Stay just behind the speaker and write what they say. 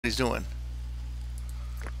he's doing.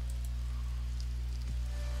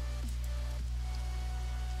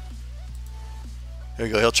 There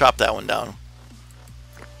you go. He'll chop that one down.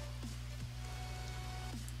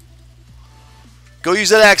 Go use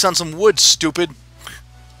that axe on some wood, stupid.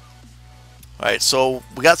 Alright, so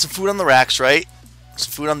we got some food on the racks, right?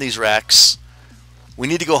 Some food on these racks. We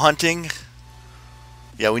need to go hunting.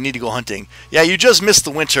 Yeah, we need to go hunting. Yeah, you just missed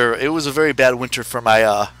the winter. It was a very bad winter for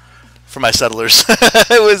my settlers.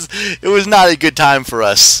 it was not a good time for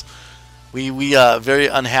us. We very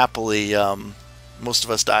unhappily, most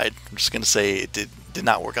of us died. I'm just gonna say it did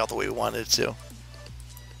not work out the way we wanted it to.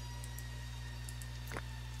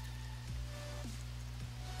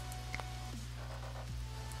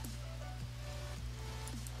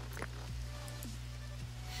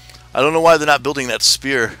 I don't know why they're not building that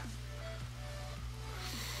spear.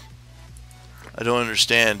 I don't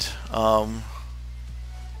understand. Do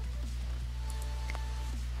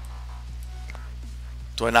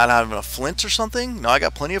I not have enough flints or something? No, I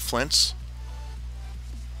got plenty of flints.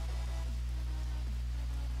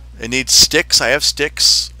 It needs sticks. I have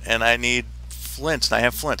sticks. And I need flints. And I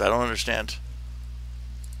have flint. I don't understand.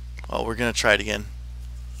 Oh, we're going to try it again.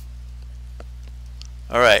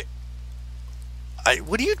 Alright.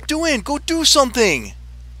 What are you doing? Go do something!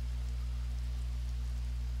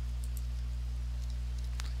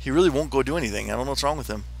 He really won't go do anything. I don't know what's wrong with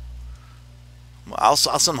him. I'll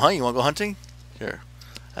send him hunt. You want to go hunting? Here.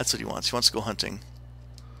 That's what he wants. He wants to go hunting.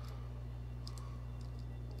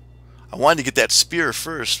 I wanted to get that spear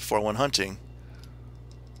first before I went hunting.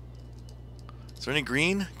 Is there any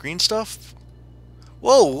green stuff?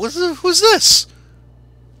 Whoa! Who's this?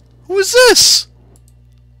 Who is this?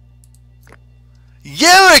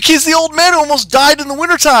 Yarick! He's the old man who almost died in the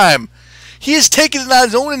wintertime! He has taken it on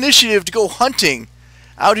his own initiative to go hunting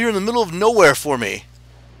out here in the middle of nowhere for me.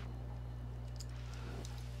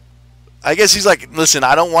 I guess he's like, listen,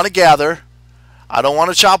 I don't want to gather. I don't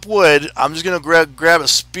want to chop wood. I'm just going to grab a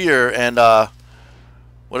spear and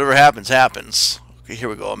whatever happens, happens. Okay, here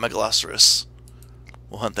we go. A Megaloceros.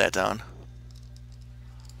 We'll hunt that down.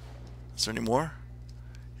 Is there any more?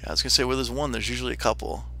 Yeah, I was going to say where there's one, there's usually a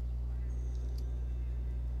couple.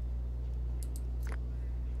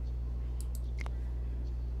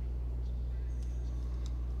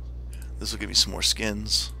 This will give me some more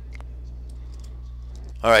skins.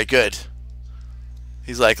 Alright, good.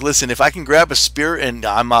 He's like, listen, if I can grab a spear and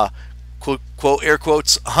I'm, quote, air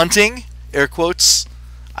quotes, hunting, air quotes,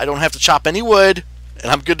 I don't have to chop any wood,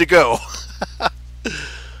 and I'm good to go.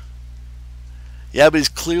 Yeah, but he's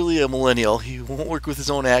clearly a millennial. He won't work with his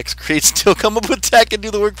own axe, create steel, come up with tech, and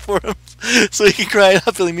do the work for him. So he can cry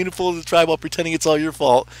out, feeling meaningful to the tribe while pretending it's all your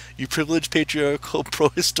fault. You privileged, patriarchal,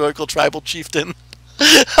 pro-historical tribal chieftain.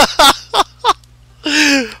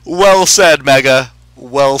 Well said, Mega.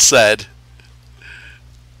 Well said.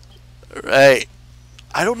 Right.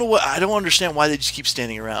 I don't understand why they just keep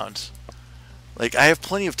standing around. Like, I have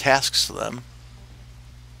plenty of tasks for them.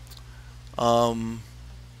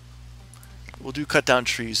 We'll do cut down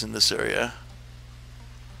trees in this area.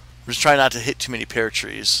 We're just trying not to hit too many pear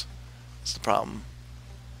trees. That's the problem.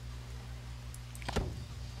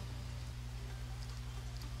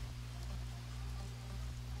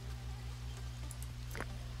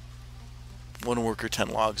 One worker, 10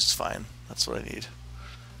 logs is fine. That's what I need.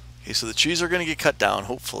 Okay, so the trees are going to get cut down,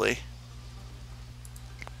 hopefully.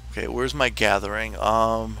 Okay, where's my gathering?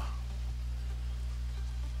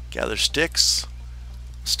 Gather sticks.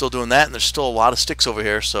 Still doing that, and there's still a lot of sticks over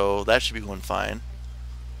here, so that should be going fine.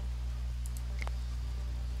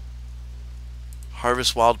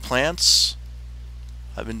 Harvest wild plants.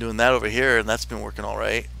 I've been doing that over here, and that's been working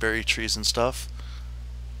alright. Berry trees and stuff.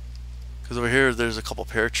 Because over here, there's a couple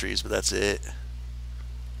pear trees, but that's it.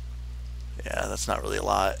 Yeah, that's not really a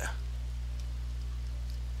lot.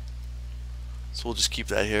 So we'll just keep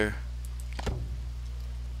that here.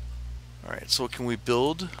 Alright, so what can we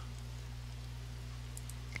build?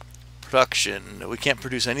 Production. We can't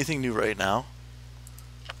produce anything new right now.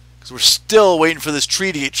 Because we're still waiting for this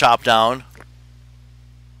tree to get chopped down.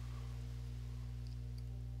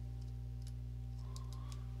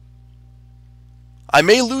 I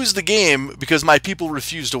may lose the game because my people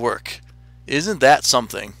refuse to work. Isn't that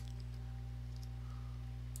something?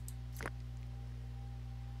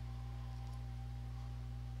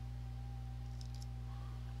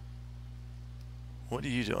 What are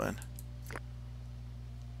you doing?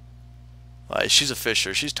 She's a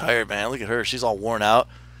fisher. She's tired, man. Look at her. She's all worn out.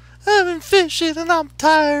 I've been fishing and I'm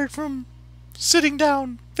tired from sitting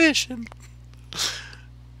down fishing.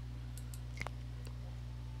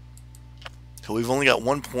 So we've only got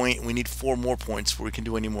 1 point. We need 4 more points before we can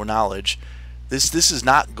do any more knowledge. This is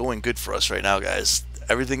not going good for us right now, guys.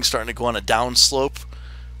 Everything's starting to go on a down slope.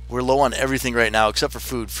 We're low on everything right now except for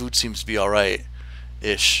food. Food seems to be alright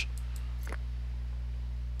ish.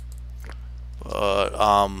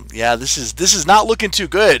 Yeah, this is not looking too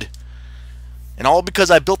good. And all because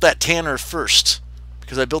I built that tanner first.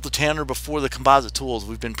 Because I built the tanner before the composite tools,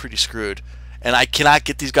 we've been pretty screwed. And I cannot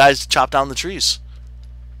get these guys to chop down the trees.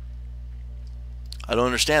 I don't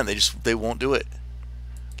understand. They won't do it.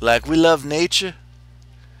 Like, we love nature.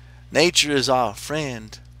 Nature is our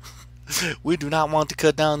friend. We do not want to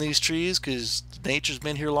cut down these trees because nature's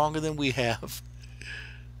been here longer than we have.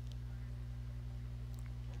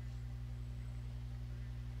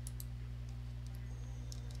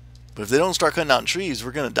 But if they don't start cutting down trees,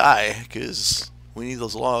 we're going to die because we need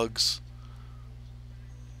those logs.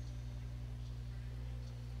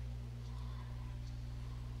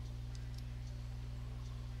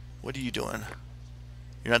 What are you doing?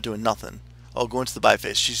 You're not doing nothing. Oh, go into the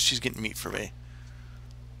biface. She's getting meat for me.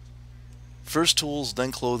 First tools,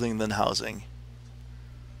 then clothing, then housing.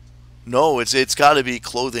 No, it's got to be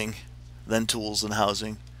clothing, then tools, then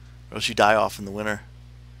housing, or else you die off in the winter.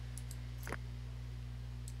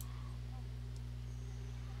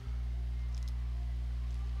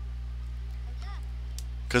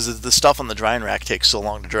 Because the stuff on the drying rack takes so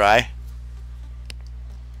long to dry.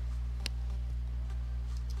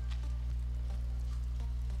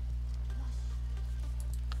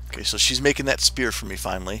 Okay, so she's making that spear for me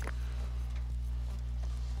finally.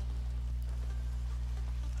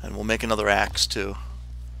 And we'll make another axe too.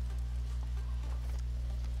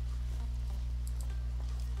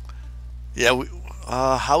 Yeah,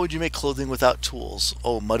 how would you make clothing without tools?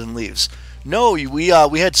 Oh, mud and leaves. No, we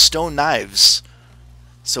had stone knives.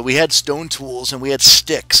 So we had stone tools and we had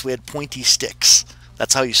sticks. We had pointy sticks.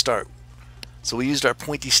 That's how you start. So we used our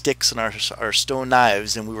pointy sticks and our stone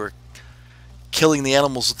knives, and we were killing the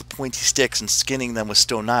animals with the pointy sticks and skinning them with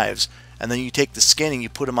stone knives. And then you take the skin and you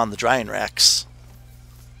put them on the drying racks.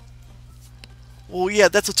 Well, yeah,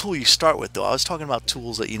 that's a tool you start with, though. I was talking about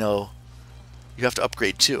tools that, you know, you have to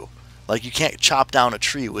upgrade to. Like, you can't chop down a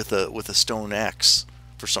tree with a stone axe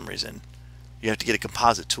for some reason. You have to get a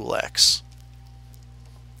composite tool axe.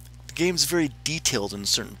 The game's very detailed in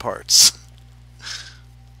certain parts.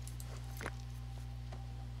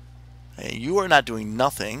 Hey, you are not doing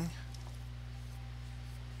nothing.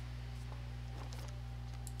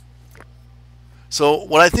 So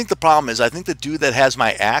what I think the problem is, I think the dude that has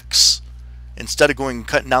my axe, instead of going and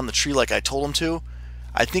cutting down the tree like I told him to,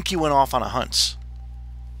 I think he went off on a hunt.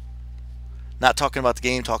 Not talking about the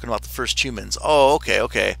game, talking about the first humans. Oh, okay,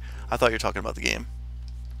 okay. I thought you were talking about the game.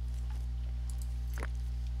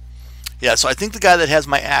 Yeah, so I think the guy that has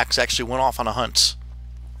my axe actually went off on a hunt.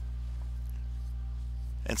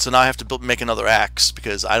 And so now I have to make another axe,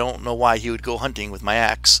 because I don't know why he would go hunting with my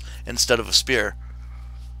axe instead of a spear.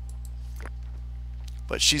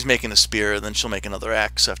 But she's making a spear, and then she'll make another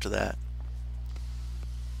axe after that.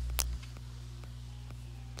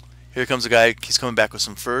 Here comes a guy. He's coming back with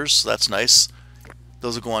some furs, so that's nice.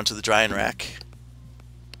 Those will go onto the drying rack.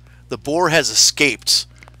 The boar has escaped.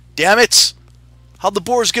 Damn it! How'd the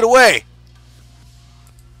boars get away?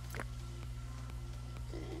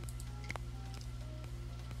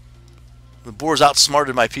 The boars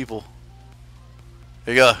outsmarted my people.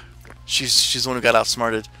 There you go. She's the one who got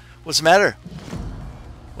outsmarted. What's the matter?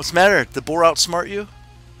 What's the matter? Did the boar outsmart you?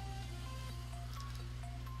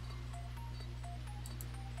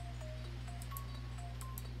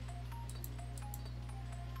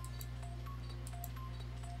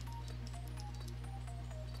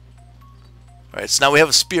 Alright, so now we have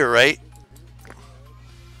a spear, right?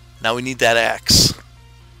 Now we need that axe.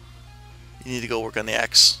 You need to go work on the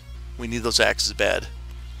axe. We need those axes bad.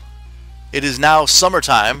 It is now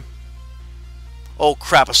summertime. Oh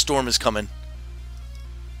crap, a storm is coming.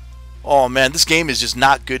 Oh man, this game is just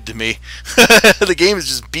not good to me. The game is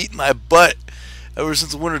just beating my butt ever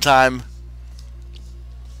since the wintertime.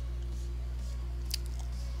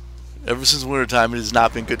 Ever since wintertime, it has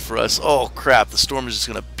not been good for us. Oh crap, the storm is just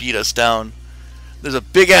going to beat us down. There's a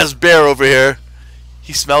big-ass bear over here.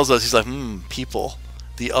 He smells us. He's like, people.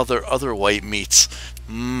 The other white meats.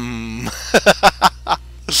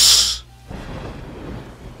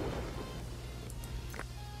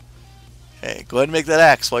 Hey, go ahead and make that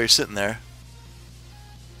axe while you're sitting there.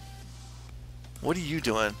 What are you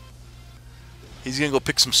doing? He's gonna go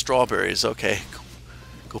pick some strawberries. Okay,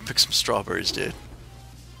 go pick some strawberries, dude.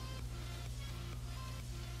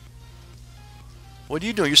 What are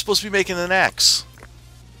you doing? You're supposed to be making an axe.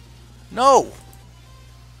 No!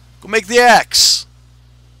 Go make the axe!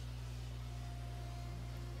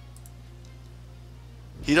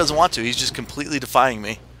 He doesn't want to. He's just completely defying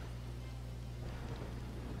me.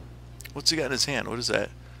 What's he got in his hand? What is that?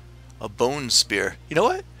 A bone spear. You know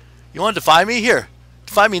what? You want to defy me? Here.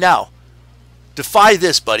 Defy me now. Defy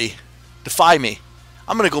this, buddy. Defy me.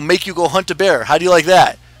 I'm going to go make you go hunt a bear. How do you like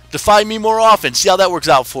that? Defy me more often. See how that works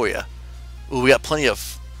out for you. Ooh, we got plenty of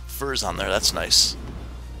furs on there. That's nice.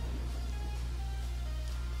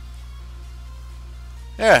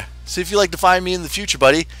 Yeah. See if you like defying me in the future,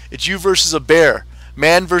 buddy. It's you versus a bear.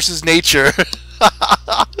 Man versus nature.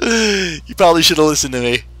 You probably should have listened to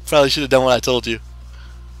me. Probably should have done what I told you.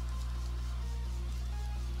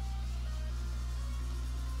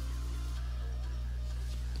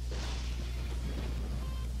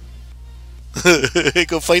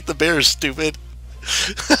 Go fight the bears, stupid.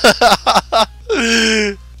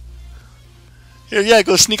 Here, yeah,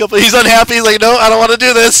 go sneak up. He's unhappy. He's like, no, I don't want to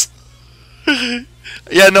do this.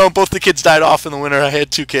 Yeah, no, both the kids died off in the winter. I had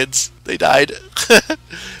 2 kids. They died.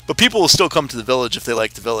 But people will still come to the village if they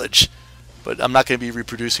like the village. But I'm not going to be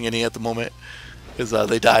reproducing any at the moment because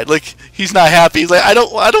they died. Like, he's not happy. He's like, I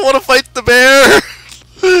don't want to fight the bear.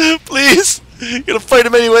 Please. You're going to fight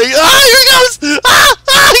him anyway. Ah, here he goes.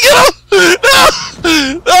 Get him. No.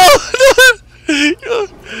 No. No.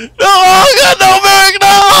 Oh, God, no, Merrick.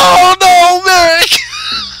 No, Merrick.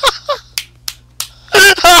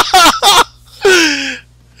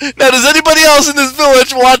 Now, does anybody else in this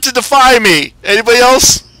village want to defy me? Anybody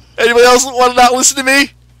else? Anybody else want to not listen to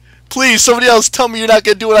me? Please, somebody else tell me you're not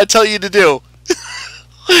going to do what I tell you to do.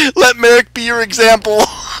 Let Merrick be your example.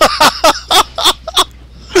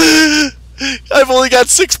 I've only got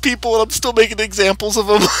 6 people and I'm still making examples of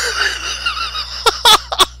them.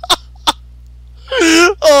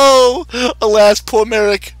 Oh, alas, poor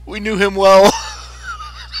Merrick. We knew him well.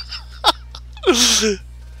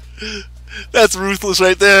 That's ruthless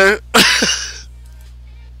right there.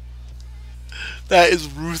 That is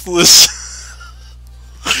ruthless.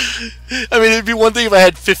 I mean, it'd be one thing if I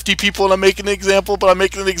had 50 people and I'm making an example, but I'm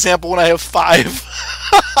making an example when I have 5.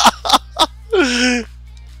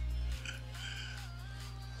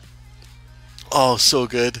 Oh, so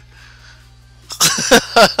good.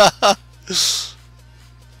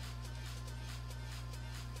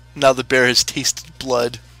 Now the bear has tasted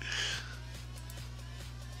blood.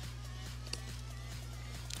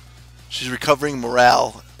 She's recovering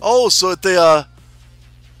morale. Oh, so they I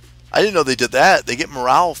didn't know they did that. They get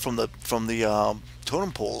morale from the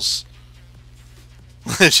totem poles.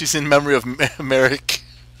 She's in memory of Merrick.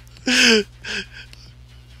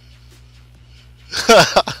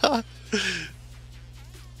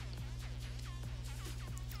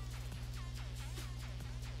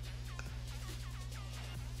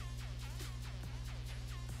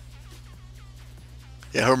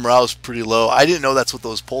 Yeah, her morale is pretty low. I didn't know that's what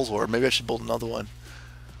those poles were. Maybe I should build another one.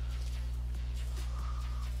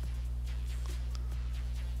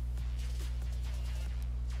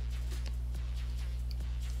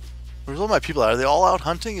 Where's all my people at? Are they all out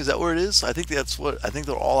hunting? Is that where it is? I think that's what. I think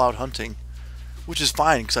they're all out hunting, which is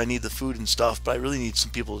fine because I need the food and stuff. But I really need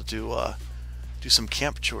some people to do some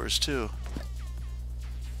camp chores too.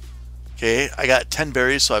 Okay, I got 10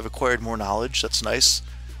 berries, so I've acquired more knowledge. That's nice.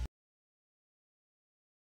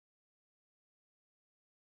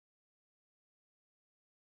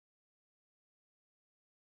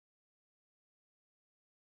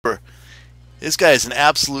 This guy is an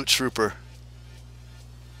absolute trooper.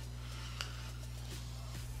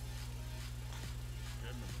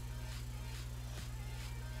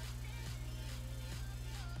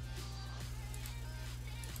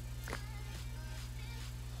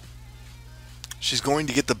 She's going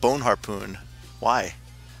to get the bone harpoon. Why?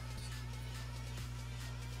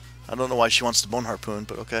 I don't know why she wants the bone harpoon,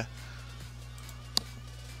 but okay.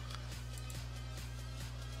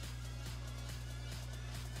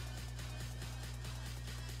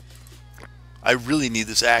 I really need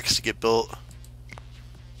this axe to get built.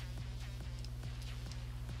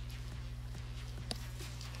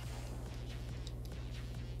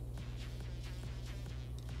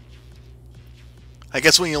 I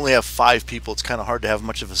guess when you only have 5 people, it's kind of hard to have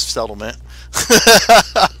much of a settlement.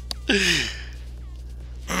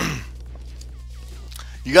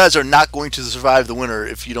 You guys are not going to survive the winter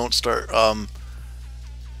if you don't start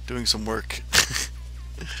doing some work.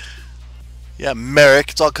 Yeah,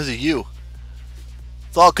 Merrick, it's all because of you.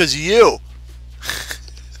 It's all because of you.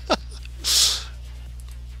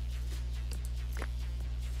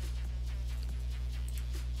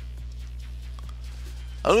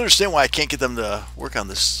 I don't understand why I can't get them to work on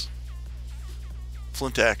this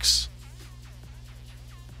flint axe.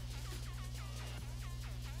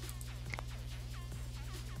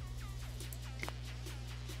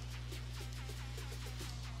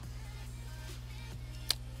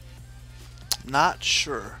 Not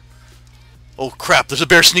sure. Oh crap, there's a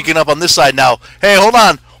bear sneaking up on this side now. Hey, hold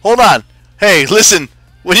on. Hold on. Hey, listen.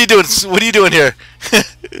 What are you doing? What are you doing here?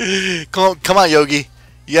 Come on, Yogi.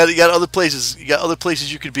 You got other places. You got other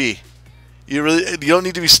places you could be. You don't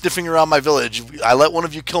need to be sniffing around my village. I let one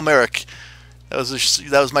of you kill Merrick. That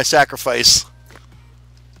was my sacrifice.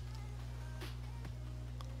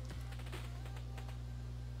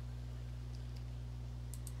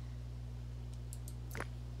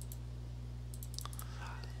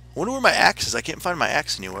 I wonder where my axe is. I can't find my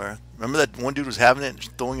axe anywhere. Remember that one dude was having it and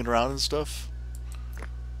throwing it around and stuff?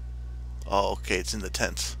 Oh, okay, it's in the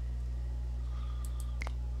tent.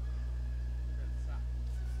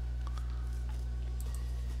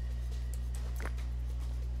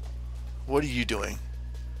 What are you doing?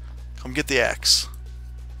 Come get the axe.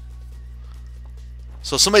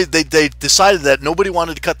 So they decided that nobody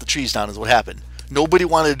wanted to cut the trees down is what happened. Nobody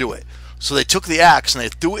wanted to do it. So they took the axe and they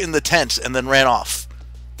threw it in the tent and then ran off.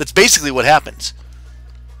 That's basically what happened.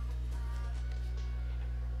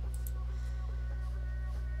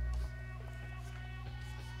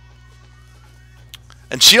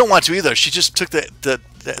 And she don't want to either. She just took the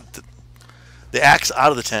axe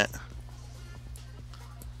out of the tent.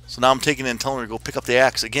 So now I'm taking it and telling her to go pick up the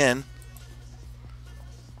axe again.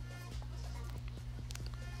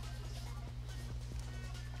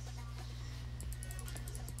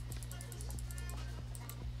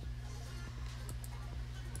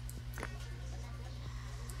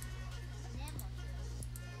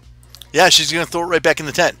 Yeah, she's going to throw it right back in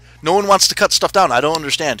the tent. No one wants to cut stuff down. I don't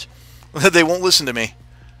understand. They won't listen to me.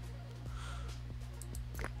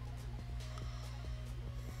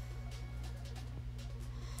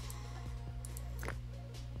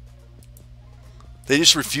 They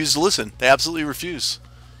just refuse to listen. They absolutely refuse.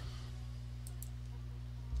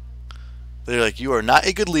 They're like, you are not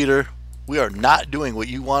a good leader. We are not doing what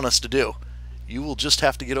you want us to do. You will just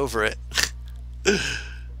have to get over it.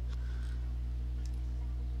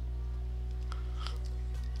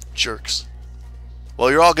 Jerks.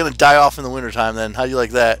 Well, you're all going to die off in the wintertime then. How do you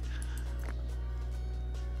like that?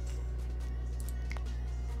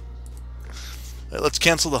 Right, let's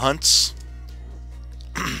cancel the hunts.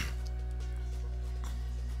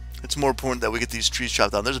 It's more important that we get these trees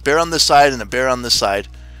chopped down. There's a bear on this side and a bear on this side.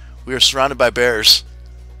 We are surrounded by bears.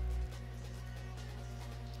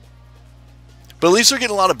 But at least they're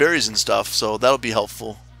getting a lot of berries and stuff, so that'll be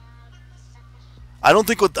helpful. I don't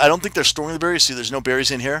think they're storing the berries. See, there's no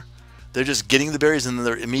berries in here. They're just getting the berries and then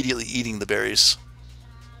they're immediately eating the berries.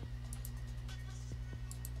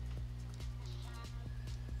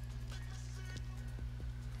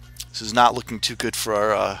 This is not looking too good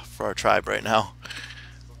for our tribe right now.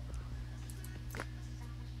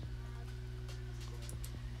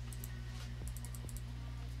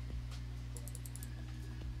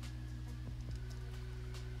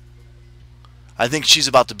 I think she's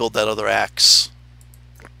about to build that other axe.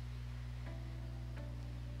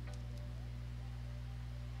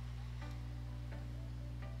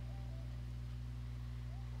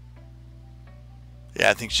 Yeah,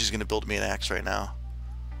 I think she's going to build me an axe right now.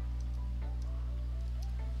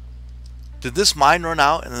 Did this mine run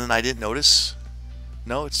out and then I didn't notice?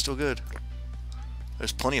 No, it's still good.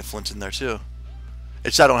 There's plenty of flint in there too.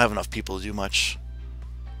 It's I don't have enough people to do much.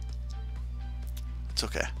 It's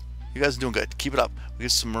okay. You guys are doing good. Keep it up. We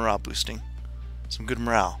get some morale boosting. Some good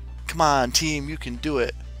morale. Come on, team. You can do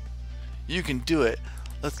it. You can do it.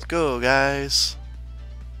 Let's go, guys.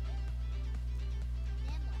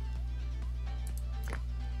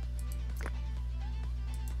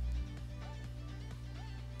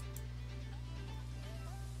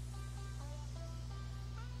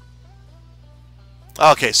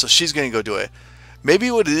 Okay, so she's going to go do it. Maybe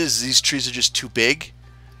what it is, these trees are just too big,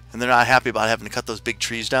 and they're not happy about having to cut those big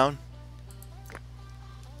trees down.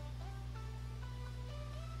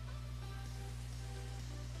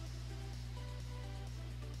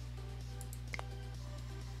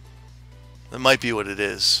 That might be what it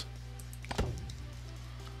is.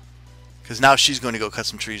 Because now she's going to go cut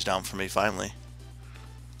some trees down for me, finally.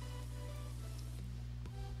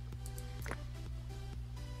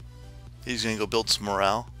 He's going to go build some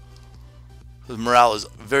morale. His morale is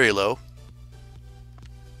very low.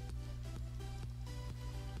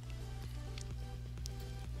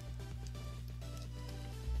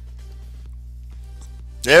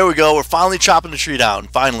 There we go. We're finally chopping the tree down.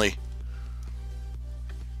 Finally.